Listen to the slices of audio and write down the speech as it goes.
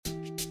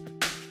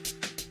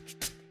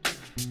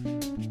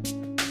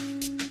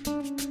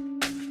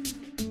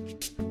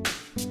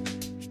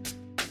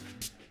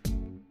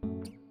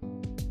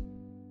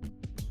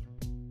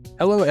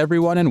Hello,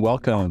 everyone, and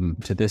welcome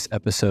to this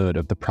episode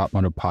of the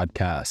PropMoto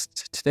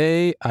podcast.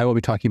 Today, I will be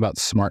talking about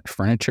smart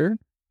furniture.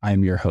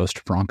 I'm your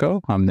host,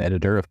 Franco. I'm the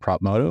editor of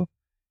PropMoto.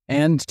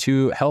 And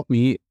to help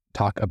me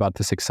talk about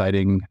this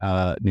exciting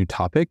new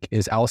topic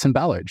is Allison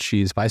Ballard.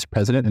 She's Vice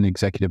President and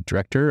Executive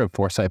Director of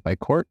Foresight by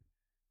CORT.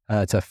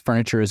 It's a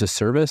furniture as a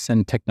service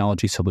and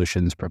technology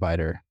solutions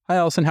provider. Hi,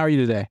 Allison. How are you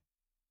today?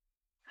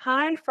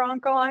 Hi,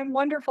 Franco. I'm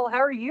wonderful. How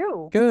are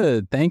you?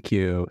 Good. Thank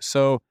you.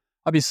 So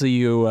obviously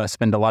you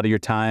spend a lot of your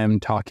time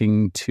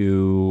talking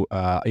to,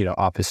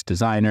 office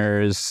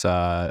designers,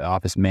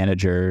 office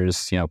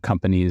managers,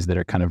 companies that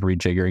are kind of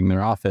rejiggering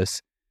their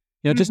office.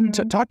 Just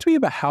talk to me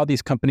about how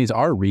these companies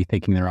are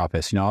rethinking their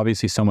office.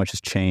 Obviously so much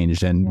has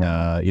changed and,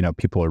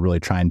 people are really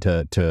trying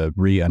to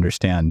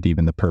re-understand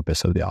even the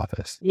purpose of the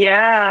office.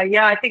 Yeah.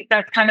 I think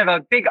that's kind of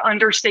a big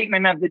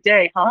understatement of the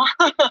day,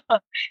 huh?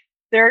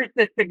 There's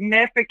the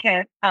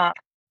significant,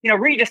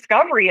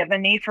 rediscovery of the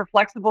need for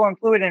flexible and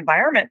fluid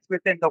environments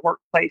within the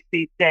workplace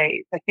these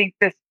days. I think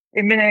it's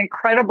been an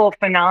incredible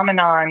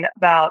phenomenon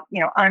about,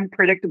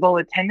 unpredictable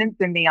attendance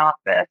in the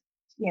office.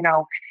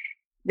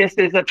 This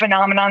is a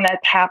phenomenon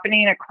that's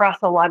happening across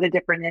a lot of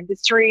different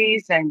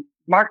industries and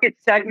market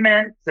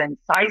segments and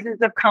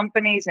sizes of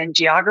companies and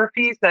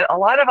geographies that a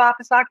lot of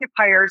office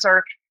occupiers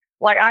are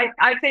like,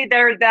 I say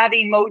they're that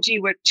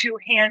emoji with two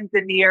hands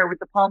in the air with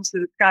the palms to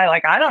the sky.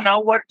 Like, I don't know,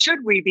 what should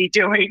we be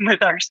doing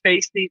with our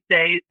space these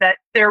days? That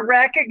they're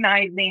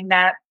recognizing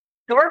that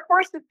the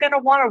workforce is going to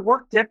want to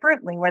work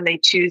differently when they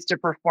choose to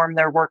perform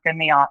their work in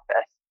the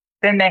office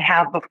than they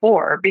have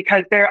before,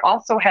 because they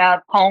also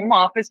have home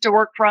office to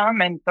work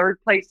from and third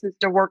places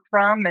to work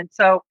from. And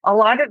so a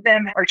lot of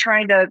them are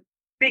trying to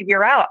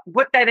figure out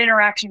what that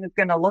interaction is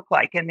going to look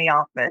like in the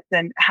office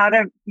and how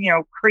to,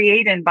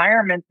 create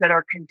environments that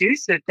are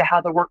conducive to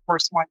how the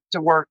workforce wants to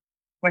work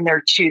when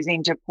they're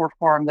choosing to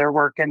perform their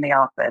work in the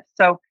office.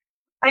 So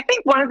I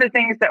think one of the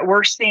things that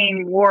we're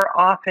seeing more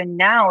often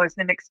now is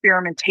an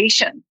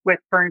experimentation with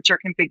furniture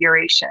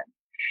configuration.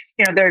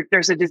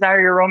 There's a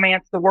desire to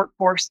romance the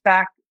workforce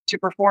back to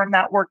perform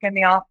that work in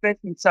the office.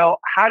 And so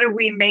how do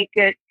we make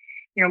it,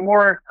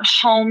 more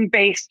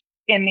home-based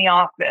in the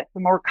office, a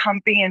more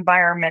comfy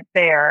environment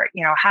there?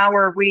 How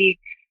are we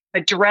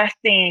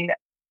addressing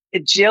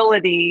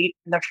agility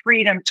and the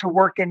freedom to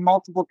work in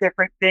multiple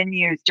different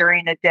venues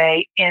during a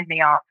day in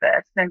the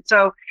office? And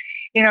so,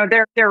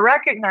 they're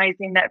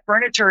recognizing that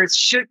furniture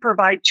should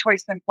provide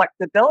choice and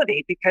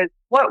flexibility, because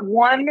what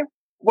one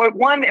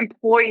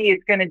employee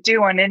is going to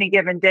do on any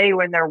given day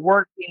when they're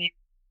working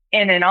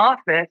in an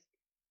office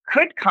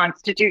could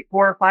constitute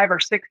 4 or 5 or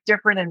 6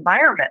 different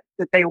environments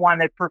that they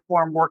want to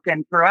perform work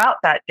in throughout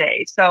that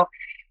day. So,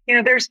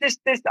 there's this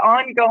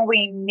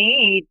ongoing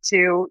need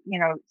to,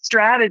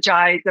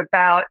 strategize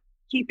about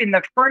keeping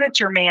the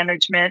furniture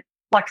management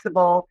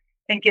flexible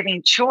and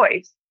giving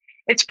choice.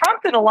 It's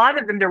prompted a lot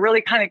of them to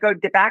really kind of go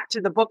back to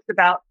the books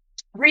about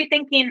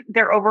rethinking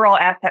their overall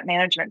asset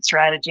management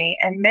strategy.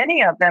 And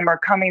many of them are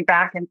coming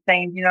back and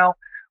saying,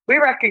 we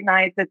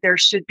recognize that there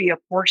should be a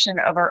portion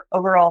of our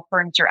overall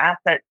furniture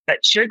assets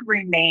that should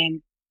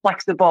remain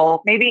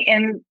flexible, maybe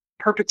in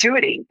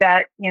perpetuity,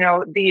 that,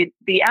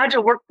 the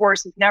agile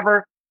workforce is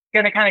never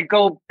going to kind of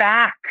go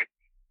back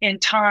in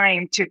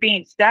time to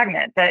being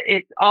stagnant, that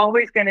it's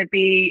always going to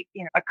be,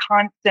 a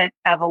constant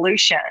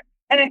evolution.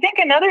 And I think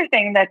another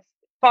thing that's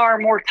far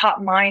more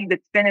top mind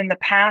that's been in the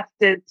past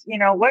is,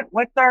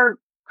 what's our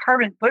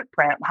carbon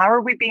footprint? How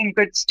are we being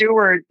good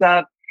stewards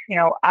of,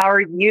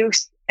 our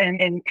use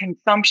and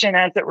consumption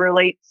as it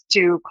relates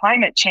to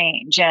climate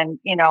change? And,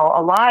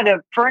 a lot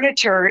of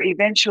furniture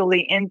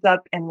eventually ends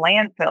up in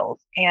landfills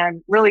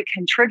and really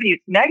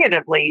contributes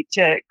negatively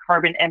to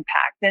carbon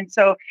impact. And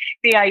so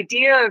the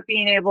idea of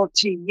being able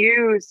to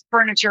use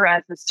furniture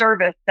as a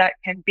service that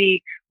can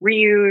be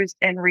reused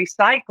and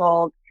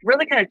recycled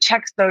really kind of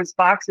checks those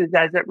boxes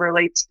as it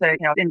relates to,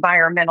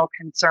 environmental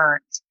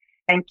concerns,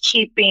 and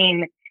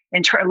keeping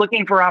and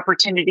looking for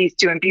opportunities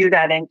to imbue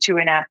that into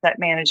an asset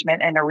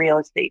management and a real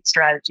estate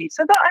strategy.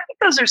 So I think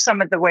those are some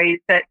of the ways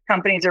that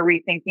companies are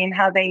rethinking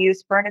how they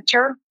use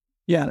furniture.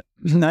 Yeah,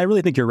 I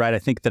really think you're right. I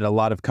think that a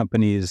lot of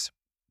companies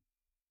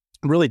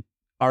really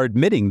are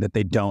admitting that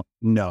they don't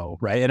know,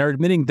 right? And are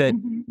admitting that,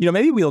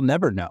 maybe we'll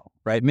never know,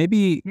 right?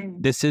 Maybe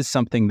this is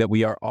something that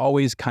we are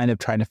always kind of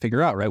trying to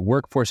figure out, right?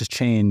 Workforces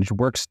change,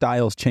 work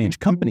styles change,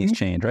 companies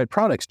change, right?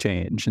 Products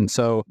change. And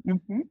so,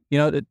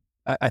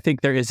 I think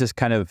there is this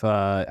kind of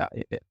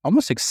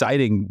almost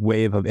exciting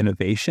wave of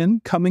innovation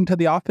coming to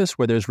the office,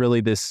 where there's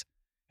really this,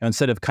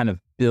 instead of kind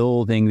of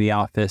building the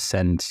office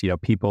and,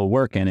 people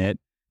work in it,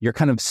 you're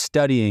kind of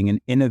studying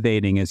and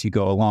innovating as you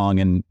go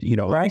along. And,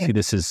 obviously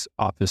this is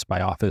office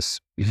by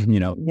office,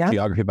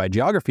 geography by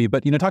geography.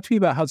 But, talk to me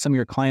about how some of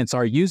your clients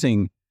are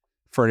using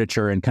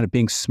furniture and kind of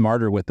being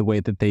smarter with the way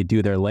that they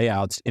do their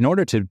layouts in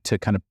order to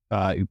kind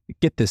of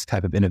get this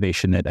type of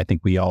innovation that I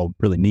think we all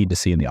really need to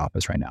see in the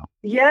office right now.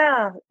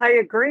 Yeah, I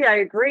agree.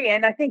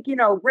 And I think,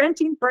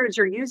 renting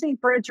furniture, using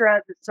furniture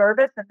as a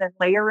service and then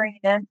layering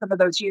in some of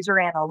those user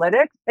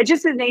analytics, it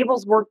just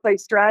enables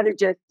workplace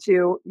strategists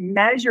to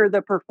measure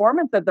the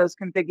performance of those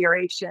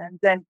configurations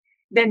and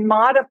then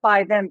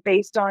modify them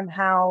based on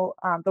how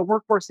the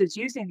workforce is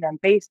using them,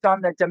 based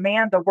on the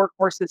demand the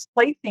workforce is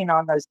placing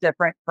on those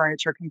different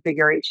furniture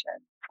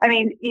configurations. I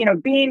mean,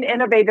 being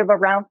innovative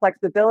around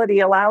flexibility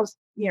allows,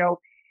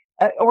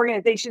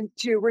 organizations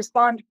to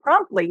respond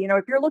promptly.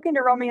 If you're looking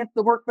to romance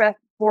the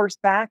workforce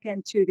back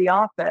into the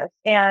office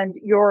and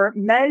you're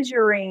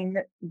measuring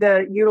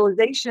the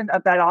utilization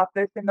of that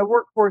office and the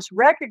workforce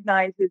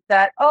recognizes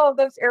that, oh,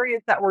 those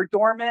areas that were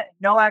dormant,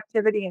 no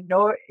activity and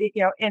no,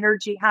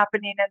 energy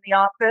happening in the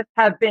office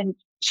have been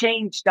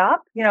changed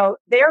up,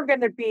 they're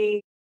going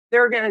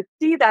to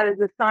see that as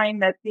a sign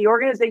that the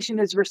organization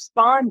is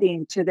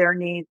responding to their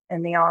needs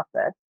in the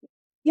office.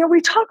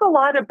 We talk a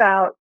lot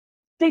about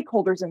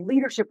stakeholders and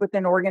leadership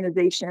within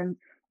organizations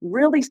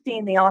really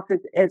seeing the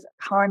office as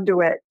a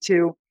conduit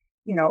to,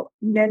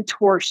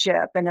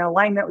 mentorship and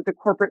alignment with the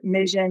corporate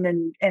mission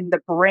and the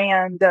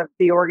brand of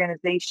the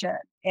organization.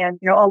 And,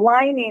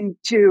 aligning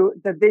to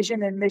the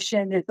vision and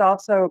mission is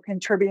also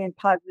contributing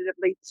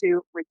positively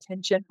to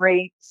retention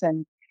rates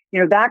and,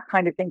 that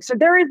kind of thing. So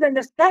there is a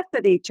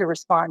necessity to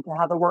respond to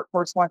how the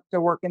workforce wants to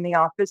work in the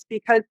office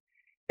because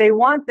they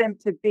want them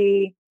to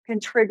be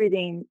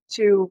contributing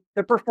to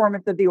the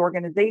performance of the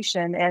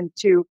organization and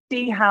to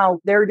see how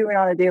they're doing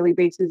on a daily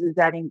basis is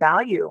adding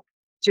value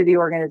to the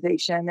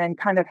organization and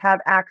kind of have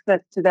access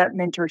to that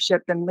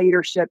mentorship and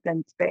leadership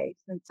in space.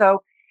 And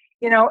so,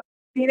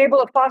 being able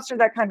to foster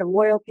that kind of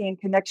loyalty and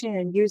connection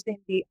and using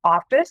the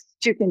office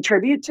to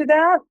contribute to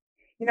that,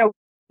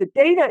 the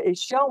data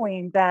is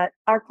showing that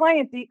our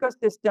clients'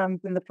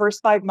 ecosystems in the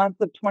first 5 months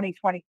of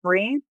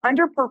 2023,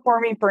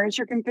 underperforming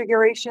furniture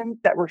configurations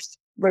that were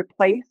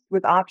replaced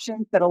with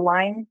options that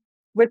align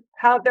with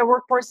how the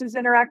workforce is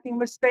interacting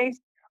with space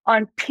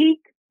on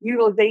peak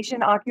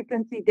utilization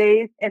occupancy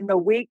days in the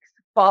weeks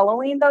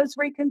following those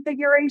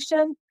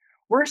reconfigurations,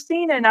 we're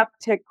seeing an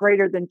uptick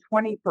greater than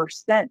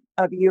 20%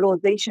 of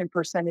utilization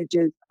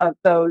percentages of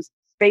those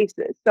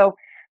spaces. So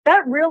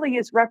that really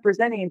is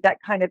representing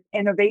that kind of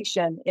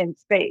innovation in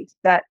space,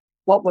 that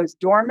what was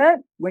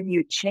dormant, when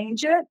you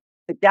change it,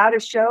 the data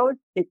shows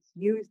it's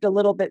used a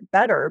little bit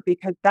better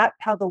because that's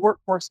how the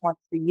workforce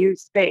wants to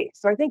use space.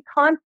 So I think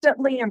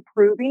constantly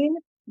improving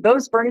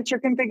those furniture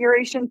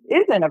configurations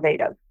is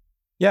innovative.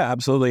 Yeah,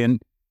 absolutely. And,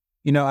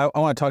 I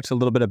want to talk to a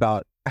little bit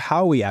about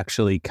how we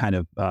actually kind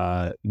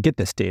of get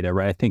this data,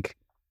 right? I think,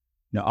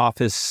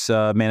 office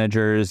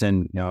managers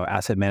and,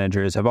 asset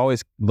managers have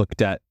always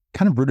looked at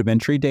kind of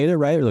rudimentary data,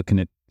 right? We're looking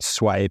at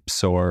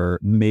swipes or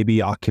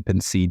maybe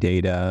occupancy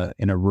data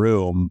in a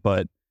room.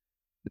 But,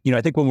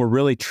 I think when we're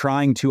really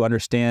trying to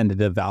understand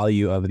the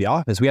value of the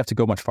office, we have to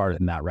go much farther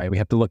than that, right? We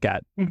have to look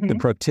at the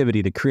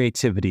productivity, the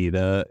creativity,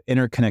 the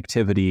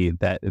interconnectivity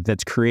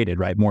that's created,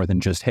 right? More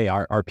than just, hey,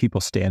 are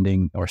people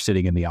standing or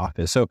sitting in the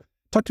office? So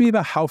talk to me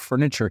about how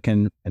furniture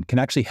can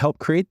actually help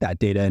create that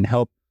data and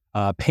help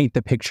paint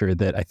the picture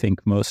that I think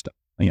most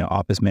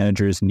office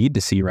managers need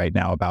to see right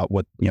now about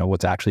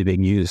what's actually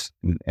being used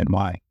and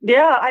why.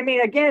 Yeah, I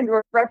mean, again,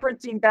 we're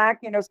referencing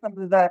back, some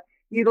of the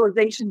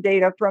utilization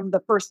data from the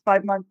first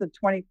 5 months of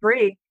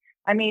 23.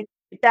 I mean,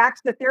 it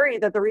backs the theory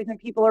that the reason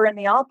people are in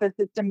the office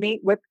is to meet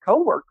with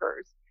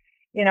coworkers,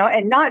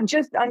 and not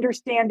just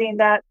understanding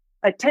that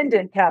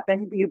attendance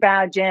happened, you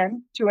badge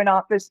in to an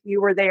office,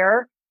 you were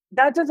there.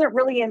 That doesn't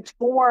really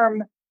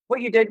inform what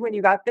you did when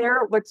you got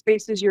there, what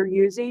spaces you're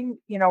using,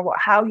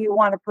 how you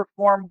want to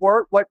perform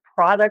work, what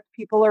product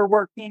people are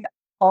working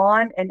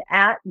on and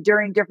at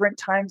during different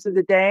times of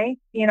the day,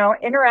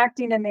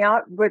 interacting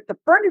with the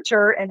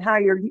furniture and how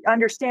you're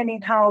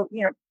understanding how,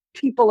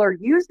 people are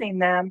using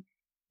them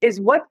is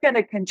what's going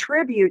to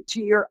contribute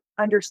to your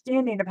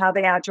understanding of how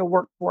the agile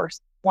workforce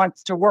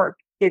wants to work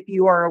if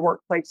you are a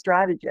workplace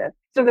strategist.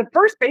 So the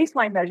first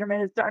baseline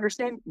measurement is to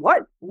understand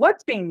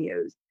what's being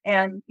used.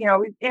 And,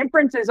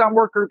 inferences on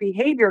worker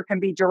behavior can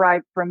be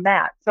derived from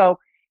that. So,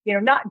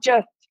 not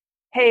just,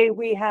 hey,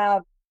 we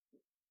have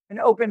an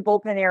open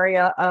bullpen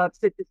area of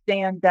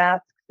sit-to-stand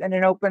desks and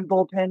an open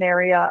bullpen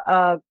area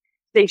of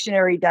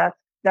stationary desks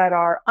that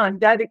are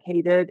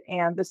undedicated,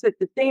 and the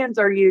sit-to-stands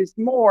are used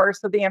more.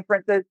 So the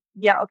inference is,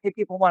 yeah, okay,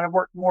 people want to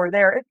work more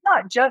there. It's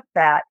not just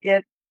that.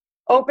 It's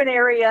open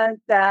areas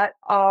that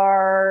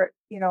are,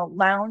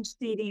 lounge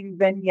seating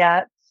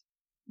vignettes.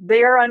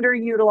 They're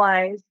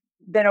underutilized.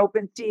 Then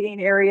open seating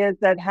areas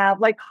that have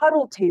like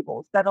huddle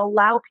tables that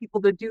allow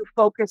people to do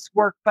focus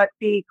work, but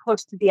be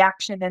close to the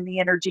action and the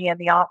energy in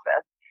the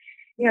office.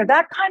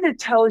 That kind of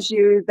tells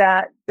you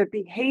that the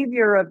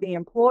behavior of the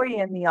employee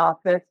in the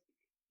office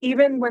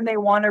even when they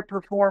want to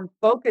perform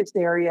focused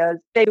areas,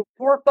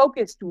 for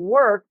focused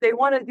work, they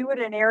want to do it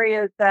in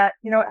areas that,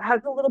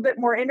 has a little bit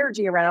more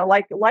energy around it,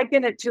 like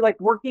liken it to like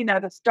working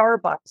at a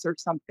Starbucks or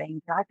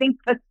something. I think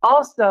that's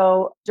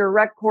also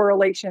direct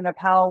correlation of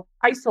how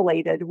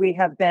isolated we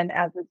have been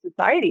as a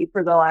society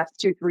for the last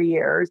 2-3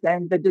 years,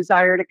 and the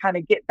desire to kind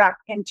of get back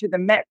into the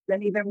mix.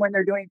 And even when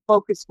they're doing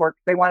focus work,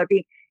 they want to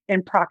be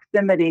in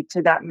proximity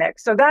to that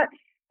mix. So that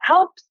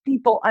helps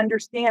people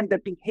understand the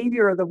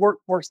behavior of the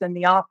workforce in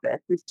the office,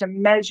 is to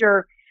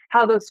measure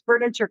how those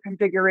furniture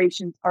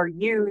configurations are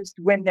used,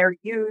 when they're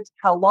used,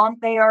 how long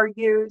they are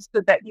used,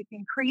 so that you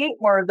can create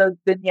more of those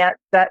vignettes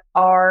that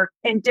are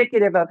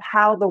indicative of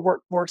how the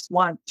workforce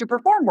wants to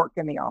perform work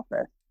in the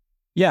office.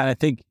 Yeah, and I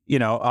think,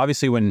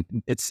 obviously when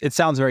it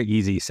sounds very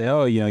easy,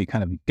 say, you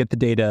kind of get the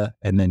data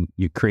and then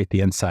you create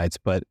the insights.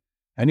 But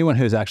anyone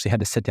who's actually had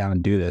to sit down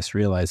and do this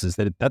realizes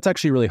that that's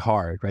actually really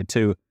hard, right?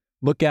 To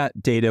look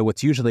at data,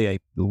 what's usually a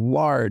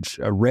large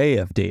array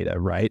of data,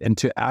 right? And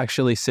to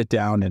actually sit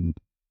down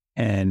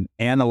and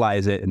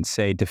analyze it and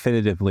say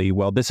definitively,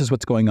 well, this is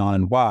what's going on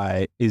and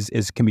why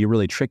can be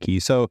really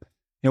tricky. So,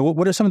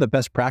 what are some of the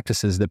best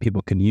practices that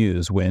people can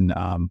use when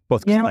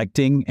both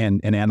collecting and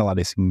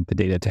analyzing the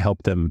data to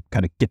help them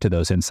kind of get to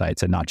those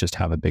insights and not just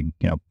have a big,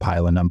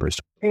 pile of numbers?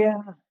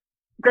 Yeah.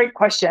 Great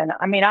question.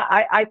 I mean,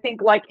 I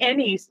think like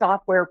any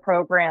software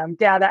program,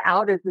 data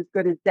out is as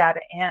good as data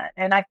in.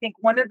 And I think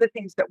one of the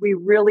things that we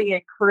really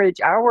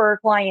encourage our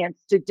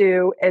clients to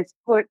do is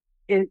put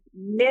as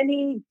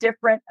many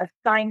different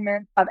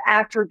assignments of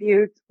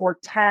attributes or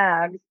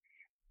tags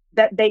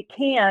that they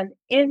can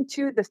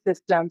into the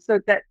system, so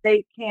that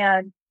they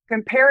can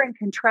compare and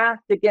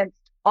contrast against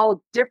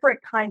all different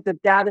kinds of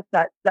data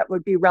sets that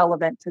would be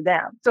relevant to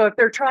them. So if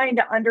they're trying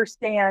to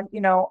understand,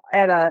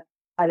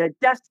 at a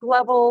desk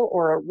level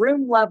or a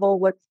room level,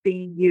 what's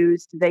being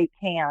used, they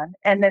can.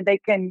 And then they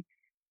can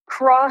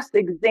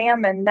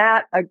cross-examine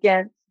that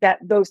against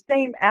those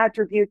same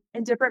attributes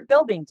in different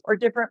buildings or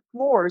different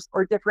floors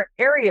or different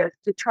areas,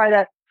 to try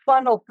to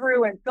funnel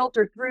through and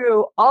filter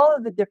through all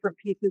of the different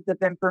pieces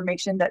of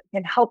information that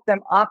can help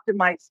them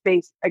optimize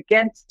space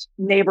against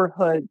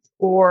neighborhoods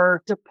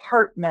or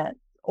departments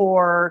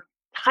or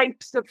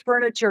types of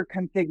furniture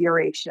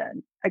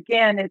configuration.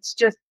 Again, it's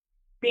just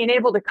being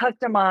able to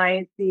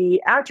customize the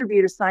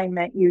attribute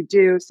assignment you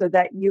do, so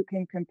that you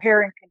can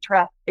compare and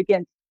contrast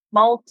against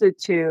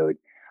multitude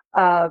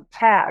of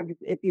tags,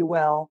 if you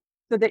will,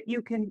 so that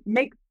you can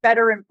make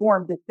better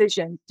informed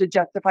decisions to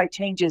justify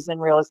changes in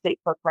real estate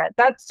footprint.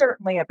 That's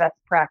certainly a best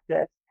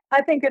practice.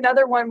 I think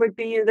another one would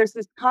be, there's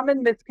this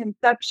common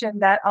misconception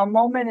that a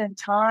moment in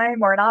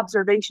time or an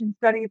observation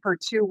study for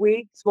 2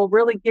 weeks will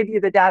really give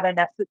you the data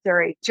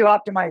necessary to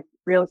optimize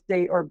real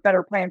estate or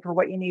better plan for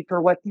what you need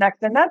for what's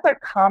next. And that's a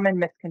common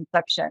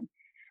misconception.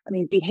 I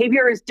mean,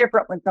 behavior is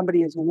different when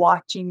somebody is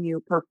watching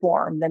you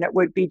perform than it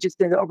would be just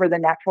over the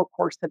natural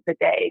course of the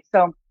day.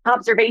 So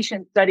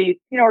observation studies,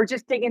 are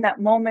just taking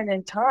that moment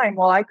in time.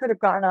 Well, I could have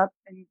gone up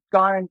and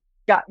gotten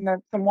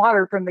some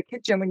water from the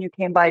kitchen when you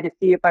came by to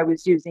see if I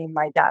was using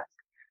my desk,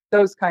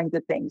 those kinds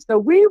of things. So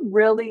we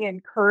really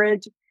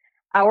encourage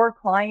our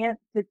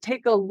clients to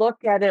take a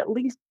look at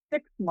least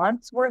 6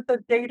 months worth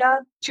of data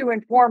to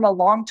inform a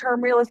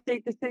long-term real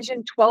estate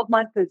decision. 12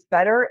 months is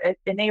better. It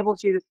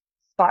enables you to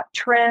spot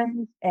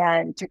trends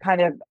and to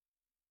kind of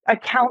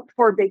account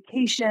for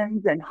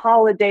vacations and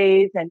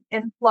holidays and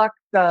influx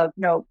of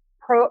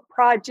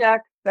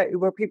projects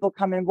where people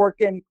come and work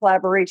in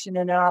collaboration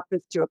in an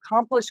office to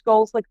accomplish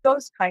goals, like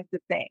those kinds of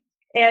things.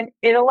 And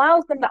it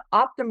allows them to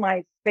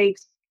optimize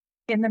space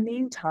in the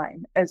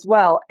meantime as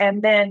well,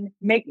 and then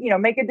make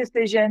a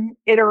decision,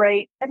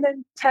 iterate, and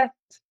then test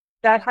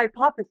that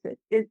hypothesis.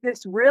 Is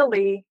this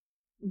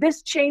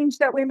change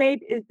that we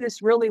made, is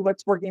this really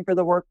what's working for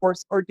the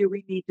workforce, or do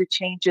we need to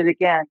change it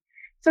again?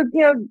 So,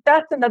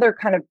 that's another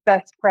kind of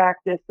best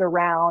practice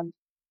around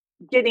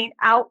getting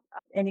out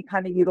any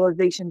kind of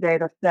utilization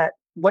data set,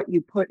 what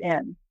you put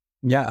in.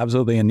 Yeah,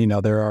 absolutely. And,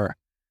 there are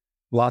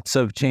lots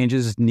of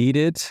changes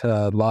needed,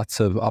 lots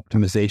of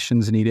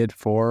optimizations needed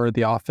for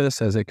the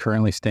office as it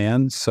currently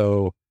stands.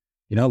 So,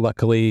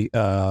 luckily,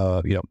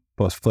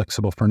 both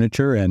flexible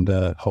furniture and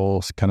a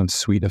whole kind of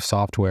suite of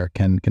software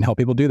can help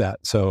people do that.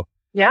 So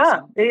yeah,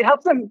 it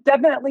helps them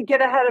definitely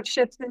get ahead of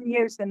shifts in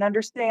use and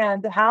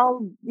understand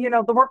how,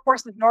 the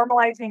workforce is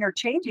normalizing or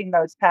changing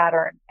those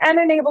patterns, and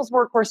enables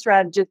workforce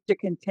strategists to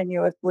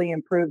continuously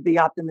improve the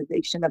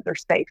optimization of their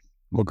space.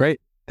 Well, great.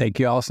 Thank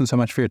you, Allison, so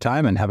much for your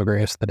time, and have a great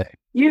rest of the day.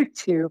 You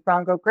too,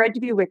 Franco. Great to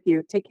be with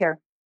you. Take care.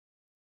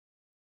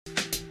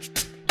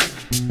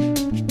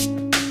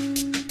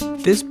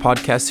 This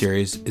podcast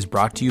series is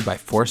brought to you by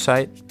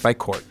Foresight by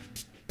CORT.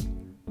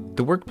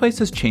 The workplace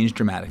has changed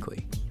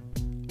dramatically.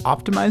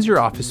 Optimize your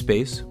office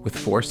space with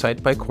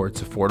Foresight by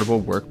CORT's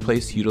affordable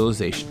workplace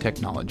utilization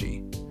technology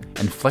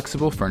and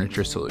flexible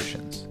furniture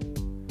solutions.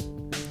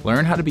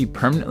 Learn how to be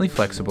permanently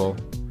flexible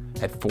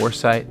at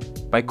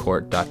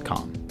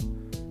foresightbycort.com.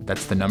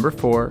 That's the number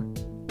 4,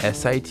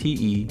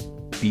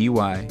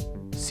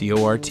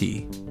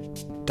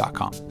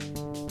 SITEBYCORT.com.